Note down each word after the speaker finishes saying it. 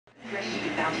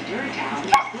Bounty Duracell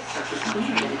makes this surface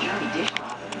cleaner than a German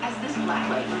dishcloth, as this black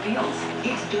light reveals.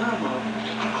 It's durable,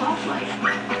 cloth-like,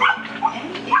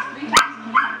 and it's 3 times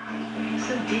cleaner.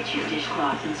 So ditch your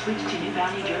dishcloth and switch to new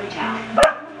Bounty Duracell.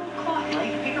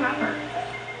 Cloth-like picker-upper.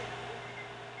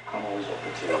 I'm always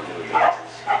open to new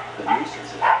advances.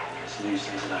 The new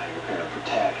Cincinnati Repair and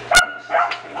Protect is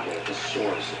going to get at the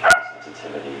source of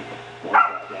sensitivity. Once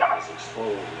that dam is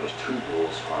exposed, those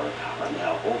tubules are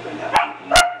now open. Now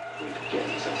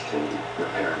getting sensitivity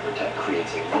Repair and Protect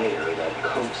creates a layer that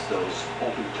coats those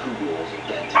open tubules of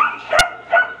dentin, which has a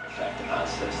reparative effect on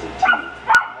sensitive teeth.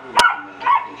 I would recommend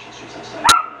patients use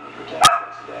Cincinnati Repair and Protect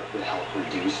products that would help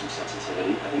reduce some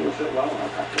sensitivity. I think it would fit well in our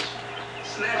practice.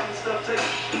 Snacks and stuff too.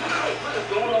 What is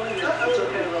going on in there? It's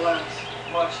okay, relax.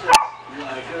 Watch this.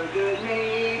 Like a good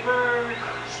neighbor,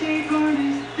 State Farm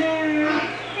is there.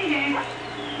 Hey, Dave.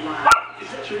 Wow. Is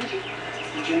that your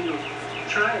jingle?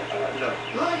 Try it. No.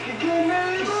 Like a good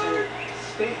neighbor,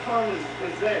 State Farm is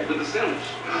there. With the sandwich.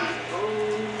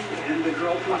 Oh, and the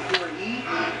girl from 4E.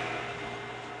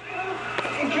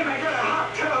 And can I get a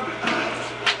hot tub?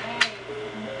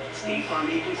 State Farm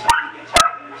agents are gets you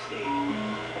better state.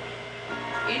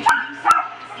 Introducing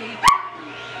Cascade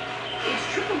Platinum. Its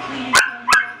triple cleaning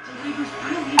formula delivers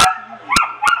brilliant color.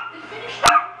 The finished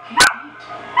look can't beat.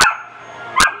 It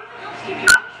helps give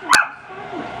your dish more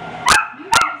sparkling. New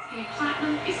Cascade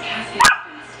Platinum is Cascade's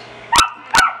best.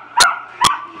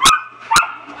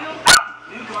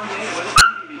 New Garnier Oil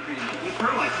BB Cream with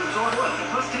perlite to absorb oil and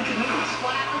plus tinted noodles.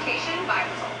 One application, 5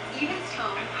 results. Evens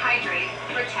tone, hydrate,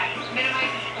 protect,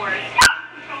 minimizes pores, and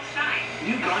controls shine.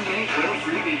 New Garnier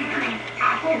Oil-Free BB Cream.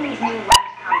 Applebee's new lunch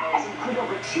combos include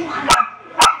over 200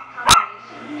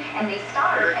 combinations, and they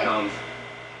start Here it at... comes.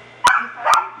 I'm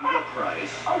sorry? The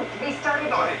price. Oh, they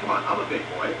started Oh, hey, at... come on. I'm a big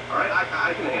boy. All right,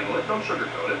 I can handle it. Don't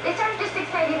sugarcoat it. They started just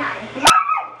 $6.99.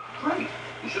 Great.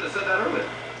 You should have said that earlier.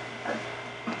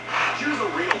 Choose a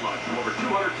real lunch from over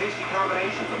 200 tasty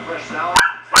combinations of fresh salad,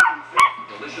 seasoned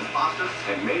soup, delicious pastas,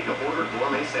 and made-to-order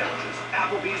gourmet sandwiches.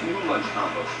 Applebee's new lunch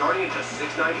combo starting at just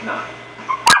 $6.99.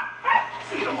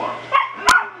 See you tomorrow.